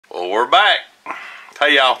we're back.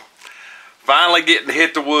 Hey y'all, finally getting to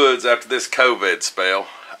hit the woods after this COVID spell.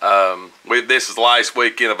 This is the last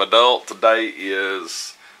weekend of adult. Today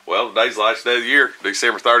is, well, today's the last day of the year,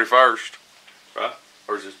 December 31st, right?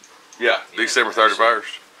 Or is it? Yeah, December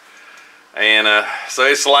 31st. And so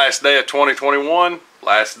it's the last day of 2021,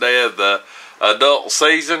 last day of the adult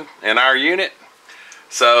season in our unit.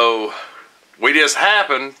 So we just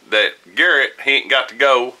happened that Garrett, he ain't got to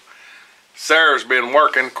go. Sarah's been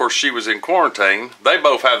working. Of course, she was in quarantine. They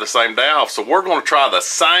both have the same day off. So we're going to try the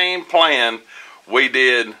same plan we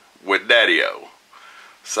did with Daddy-O.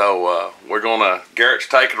 So Garrett's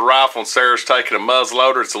taking a rifle and Sarah's taking a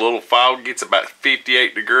muzzleloader. It's a little foggy. It's about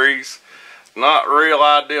 58 degrees. Not real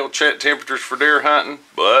ideal temperatures for deer hunting,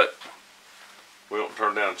 but we don't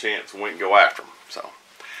turn down a chance and we can go after them. So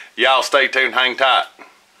y'all stay tuned, hang tight.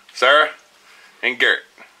 Sarah and Garrett,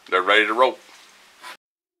 they're ready to roll.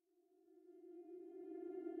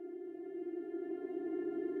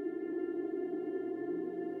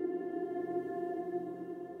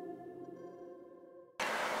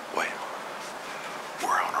 Well,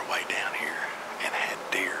 we're on our way down here and had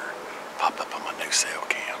deer pop up on my new cell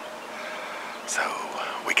cam. So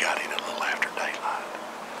we got in a little after daylight.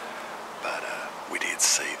 But we did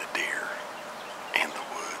see the deer in the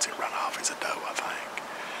woods. It run off as a doe, I think.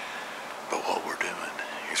 But what we're doing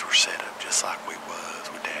is we're set up just like we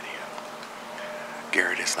was with Daddy-O.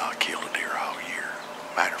 Garrett has not killed a deer all year.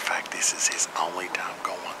 Matter of fact, this is his only time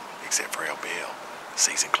going, except for LBL.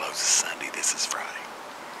 Season closes Sunday. This is Friday.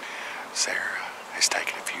 Sarah has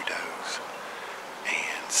taken a few does,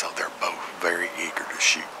 and so they're both very eager to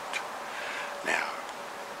shoot. Now,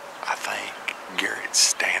 I think Garrett's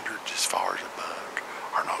standards as far as a buck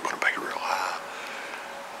are not going to be real high.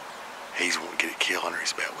 He's wanting to get a kill under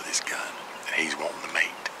his belt with his gun, and he's wanting the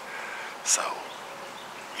meat. So,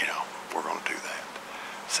 you know, we're going to do that.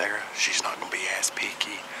 Sarah, she's not going to be as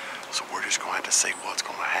picky, so we're just going to have to see what's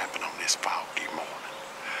going to happen on this foggy morning.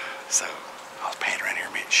 So, I'll pan around here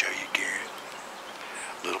a minute and show you Garrett.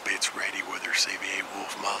 Little bit's ready with her CVA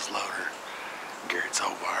Wolf muzzleloader. Garrett's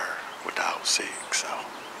over there with dog 6, so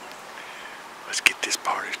let's get this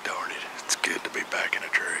party started. It's good to be back in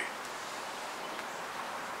a tree.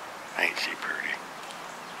 Ain't she pretty?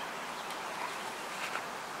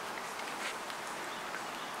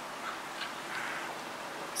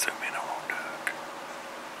 Zoom in on old duck.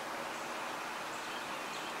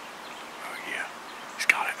 Oh yeah, he's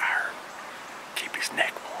got it iron. Keep his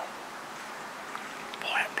neck warm.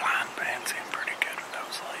 Boy, that blind band's in pretty good with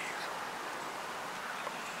those leaves.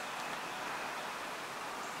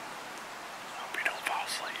 Hope you don't fall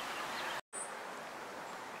asleep.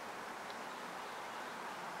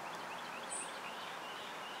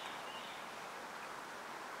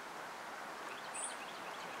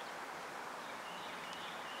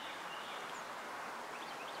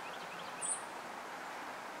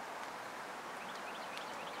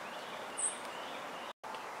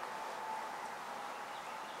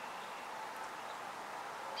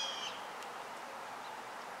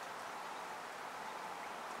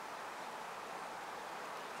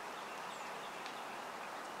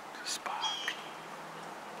 Spot.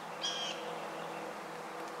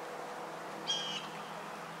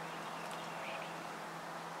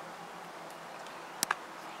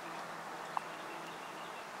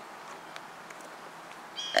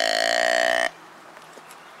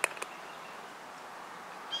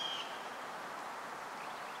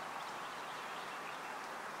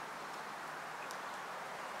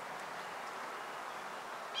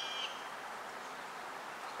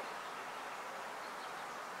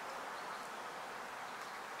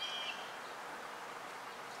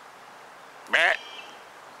 Matt.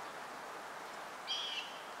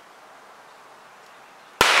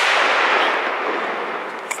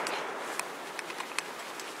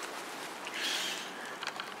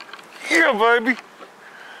 Yeah, baby.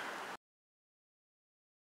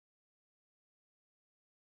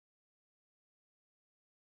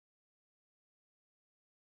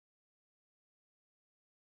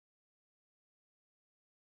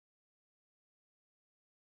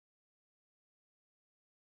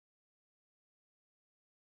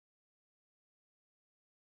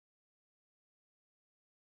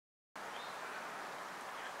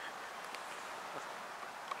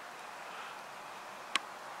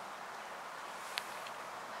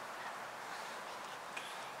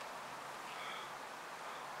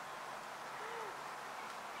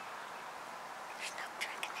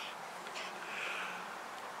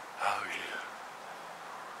 Oh yeah,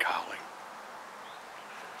 calling.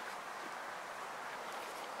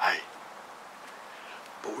 Hey,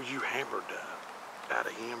 boy, you hammered out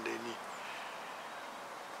of him, didn't you?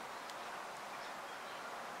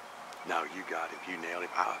 No, you got him. You nailed him.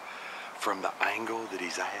 From the angle that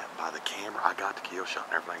he's at by the camera, I got the kill shot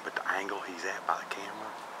and everything, but the angle he's at by the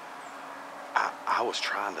camera, I was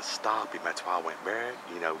trying to stop him. That's why I went back,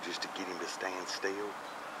 you know, just to get him to stand still.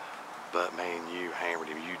 But man, you hammered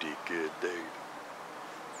him. You did good, dude.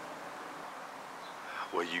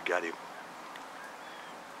 Well, you got him.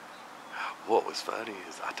 What was funny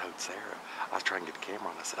is I told Sarah, I was trying to get the camera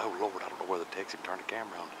on. I said, oh Lord, I don't know whether to text him, turn the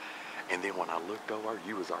camera on. And then when I looked over,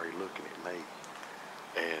 you was already looking at me.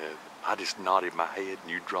 And I just nodded my head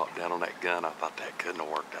and you dropped down on that gun. I thought that couldn't have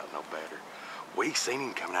worked out no better. We seen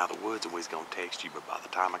him coming out of the woods and we was gonna text you, but by the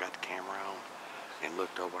time I got the camera on and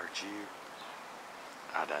looked over at you,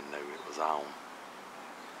 I done knew it was on.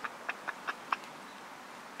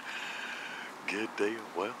 Good deal.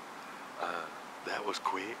 Well, that was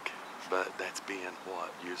quick, but that's been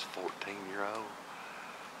what? You was 14-year-old?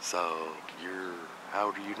 So you're, how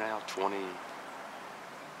old are you now? 20?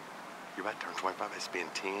 You're about to turn 25. It's been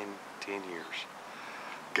 10 years.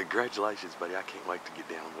 Congratulations, buddy. I can't wait to get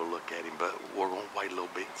down and we'll look at him, but we're going to wait a little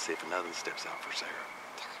bit and see if another one steps out for Sarah.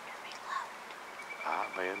 All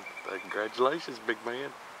right, man. Congratulations, big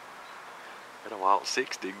man. That Wild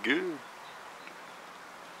 6 did good.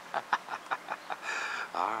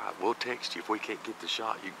 All right, we'll text you. If we can't get the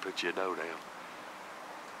shot, you can put your dough down.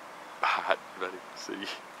 All right, buddy. See you.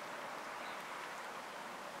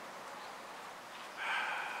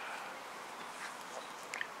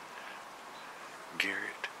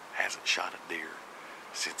 Garrett hasn't shot a deer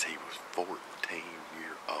since he was 14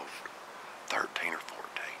 years old, 13 or 14.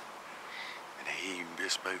 And he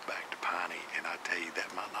just moved back to Piney, and I tell you,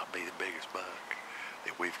 that might not be the biggest buck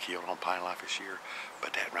that we've killed on Piney Life this year,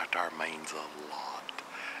 but that right there means a lot.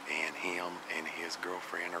 And him and his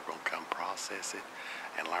girlfriend are gonna come process it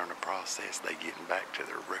and learn the process. They getting back to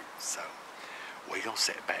their roots. So we gonna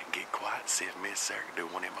sit back and get quiet, see if Miss Sarah can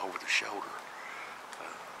do one of them over the shoulder,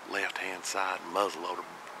 left-hand side muzzleloader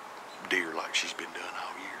deer like she's been doing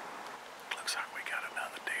all year. Looks like we got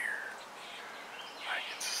another deer. I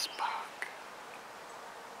think it's a spock.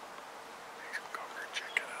 He's gonna go over there and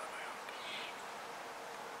check it out now.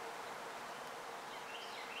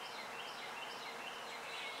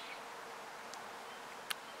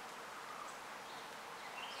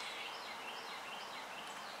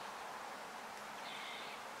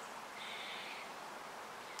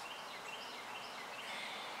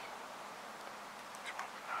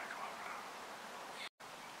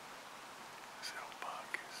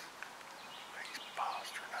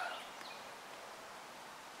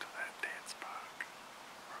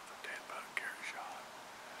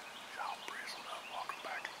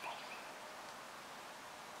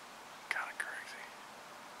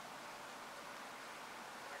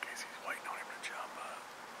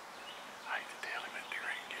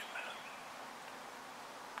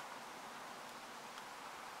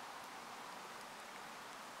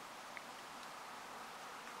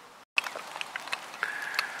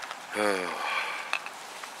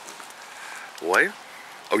 Well,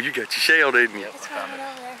 oh, you got your shell, didn't you? Yep, I found it.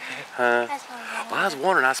 Well, I was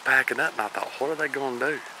wondering, I was packing up and I thought, what are they going to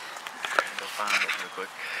do? Go find it real quick.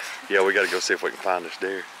 Yeah, we got to go see if we can find this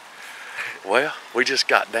deer. Well, we just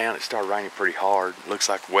got down. It started raining pretty hard. Looks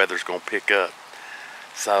like the weather's going to pick up.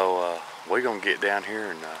 So we're going to get down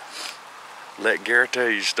here and let Garrett tell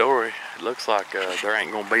you the story. It looks like there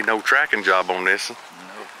ain't going to be no tracking job on this one.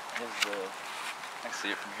 Nope. I can see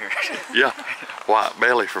it from here. Yeah, white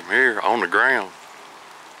belly from here on the ground.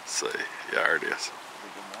 Let's see, yeah, there it is.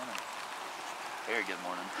 Good morning. Very good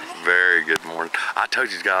morning. Very good morning. I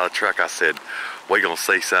told you to get out of the truck. I said, we're going to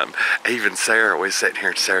see something. Even Sarah, we was sitting here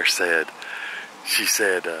and Sarah said, she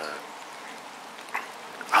said,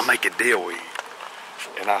 I'll make a deal with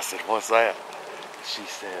you. And I said, what's that? She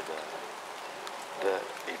said, that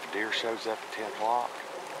if a deer shows up at 10 o'clock,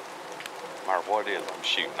 no matter what it is, I'm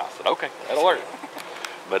shooting. I said, okay, that'll work.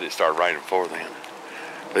 But it started raining before then.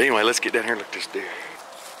 But anyway, let's get down here and look at this deer.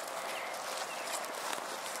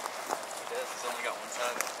 It's only got one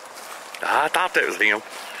side. I thought that was him.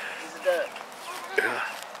 He's a duck. Yeah.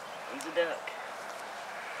 He's a duck.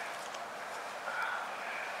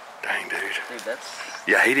 Dang, dude. Dude, that's...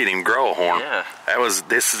 Yeah, he didn't even grow a horn. Yeah.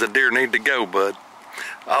 This is a deer need to go, bud.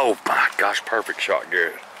 Oh my gosh, perfect shot,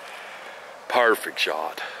 Garrett. Perfect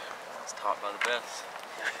shot. It's taught by the best.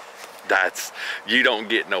 You don't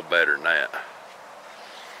get no better than that.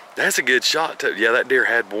 That's a good shot too. Yeah, that deer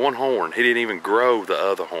had one horn. He didn't even grow the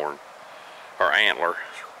other horn or antler.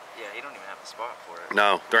 Yeah, he don't even have a spot for it.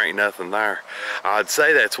 No, there ain't nothing there. I'd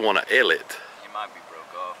say that's one of Elliot. He might be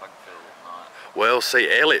broke off. I can feel it not. Well,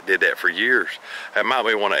 see, Elliot did that for years. That might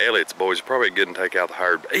be one of Elliot's boys. Probably good to take out the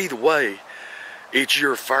herd. But either way, It's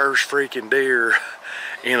your first freaking deer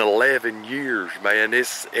in 11 years, man.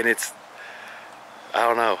 It's I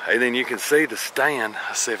don't know. And then you can see the stand.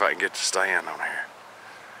 Let's see if I can get the stand on here.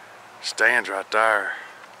 Stand's right there.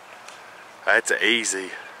 That's an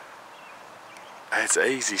easy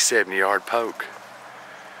 70-yard poke.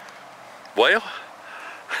 Well,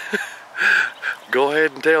 go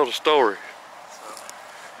ahead and tell the story. So,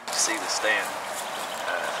 see the stand.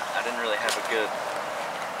 I didn't really have a good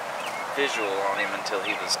visual on him until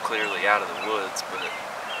he was clearly out of the woods, but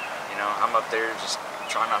you know, I'm up there just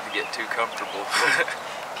trying not to get too comfortable,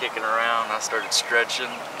 kicking around. I started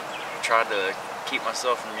stretching, tried to keep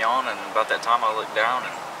myself from yawning, and about that time I looked down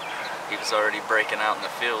and he was already breaking out in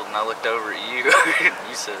the field, and I looked over at you and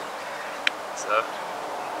you said, so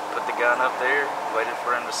put the gun up there, waited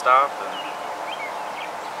for him to stop,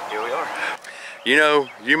 and here we are. You know,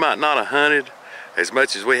 you might not have hunted as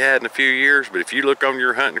much as we had in a few years, but if you look on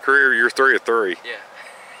your hunting career, you're 3 of 3.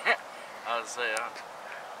 Yeah. I would say,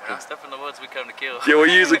 when I step in the woods, we come to kill. Yeah,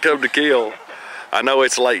 we usually come to kill. I know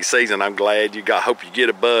it's late season. I'm glad hope you get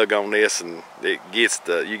a bug on this, and you get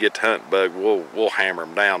the hunt bug. We'll hammer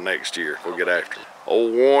him down next year. We'll get after him.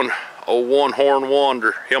 Old one horn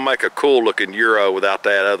wonder. He'll make a cool looking Euro without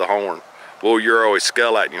that other horn. We'll Euro his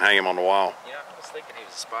skull out and you can hang him on the wall. Yeah, I was thinking he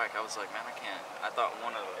was a spike. I was like, man, I can't. I thought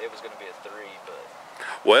it was going to be a 3, but.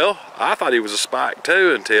 Well, I thought he was a spike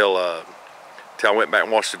too until I went back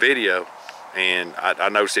and watched the video, and I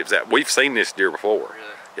noticed it was that. We've seen this deer before. Really?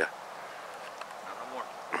 Yeah.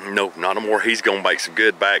 Not no more. No, not no more. He's gonna make some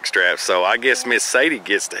good back straps. So I guess Miss Sadie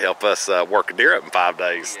gets to help us work a deer up in 5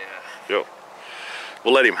 days. Yeah. Yep.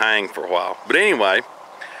 We'll let him hang for a while. But anyway,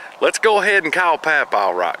 let's go ahead and call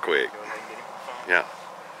Papaw right quick. Go ahead and get him on the phone. Yeah.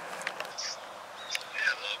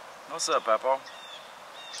 What's up, Papaw?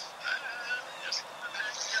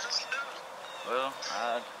 Well,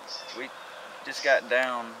 we just got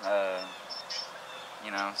down,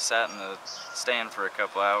 you know, sat in the stand for a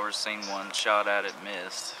couple hours, seen one, shot at it,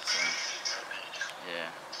 missed, so, yeah.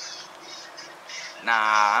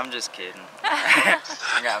 Nah, I'm just kidding.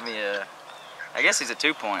 I got me I guess he's a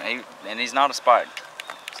 2-point, and he's not a spike,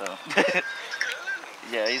 so.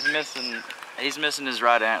 Yeah, he's missing his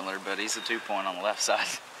right antler, but he's a 2-point on the left side.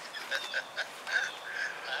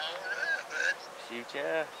 Shoot,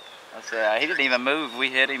 yeah. He didn't even move. We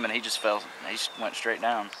hit him and he just fell. He just went straight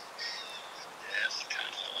down. Yeah, it's kind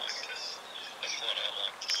of like that's what I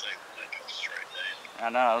like to see when they go straight down. I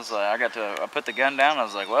know. I was like, I put the gun down. I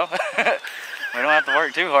was like, well, we don't have to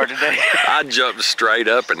work too hard today. I jumped straight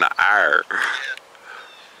up in the air.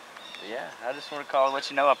 Yeah, I just want to let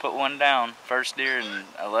you know I put one down. First deer in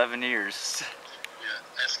 11 years. Yeah,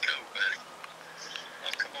 that's cool, buddy.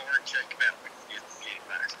 I'll come over and check him out when you get him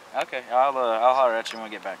back. Okay, I'll holler at you when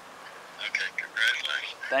we get back. Okay,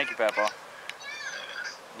 congratulations. Thank you, Papaw.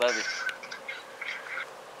 Love you.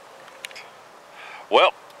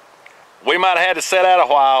 Well, we might have had to set out a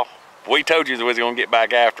while. We told you that we was going to get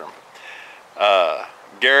back after him.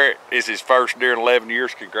 Garrett is his first deer in 11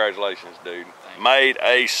 years. Congratulations, dude. Made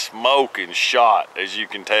a smoking shot, as you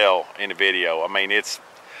can tell in the video. I mean,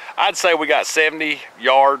 I'd say we got 70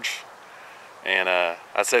 yards, and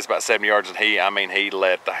I'd say it's about 70 yards, and he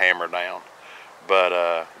let the hammer down.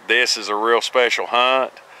 But this is a real special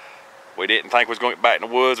hunt. We didn't think we was going to get back in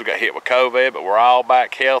the woods. We got hit with COVID, but we're all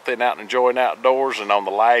back healthy and out and enjoying outdoors. And on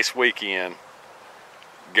the last weekend,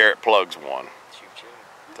 Garrett plugs one.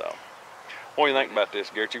 So, what do you think about this,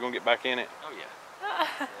 Garrett? You gonna get back in it? Oh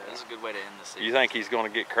yeah. That's a good way to end the season. You think he's gonna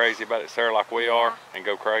get crazy about it, Sarah, like we are, and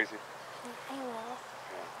go crazy? He will.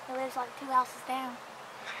 He lives like 2 houses down.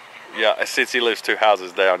 Yeah, since he lives 2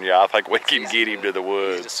 houses down, yeah, I think we can get him to the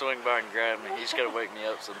woods. Just swing by and grab me. He's got to wake me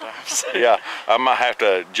up sometimes. Yeah, I might have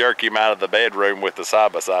to jerk him out of the bedroom with the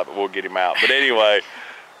side-by-side, but we'll get him out. But anyway,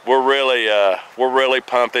 we're really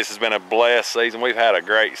pumped. This has been a blessed season. We've had a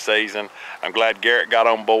great season. I'm glad Garrett got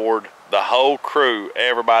on board. The whole crew,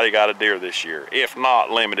 everybody got a deer this year, if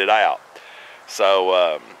not limited out.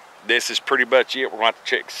 So this is pretty much it. We're going to have to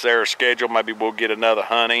check Sarah's schedule. Maybe we'll get another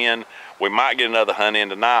hunt in. We might get another hunt in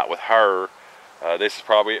tonight with her. This is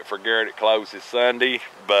probably it for Garrett. It closes Sunday.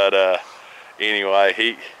 But anyway,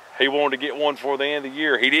 he wanted to get one before the end of the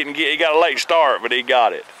year. He got a late start, but he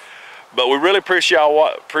got it. But we really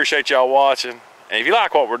appreciate y'all watching. And if you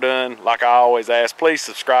like what we're doing, like I always ask, please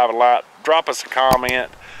subscribe and like. Drop us a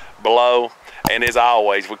comment below. And as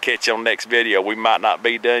always, we'll catch you on the next video. We might not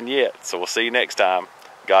be done yet. So we'll see you next time.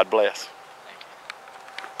 God bless.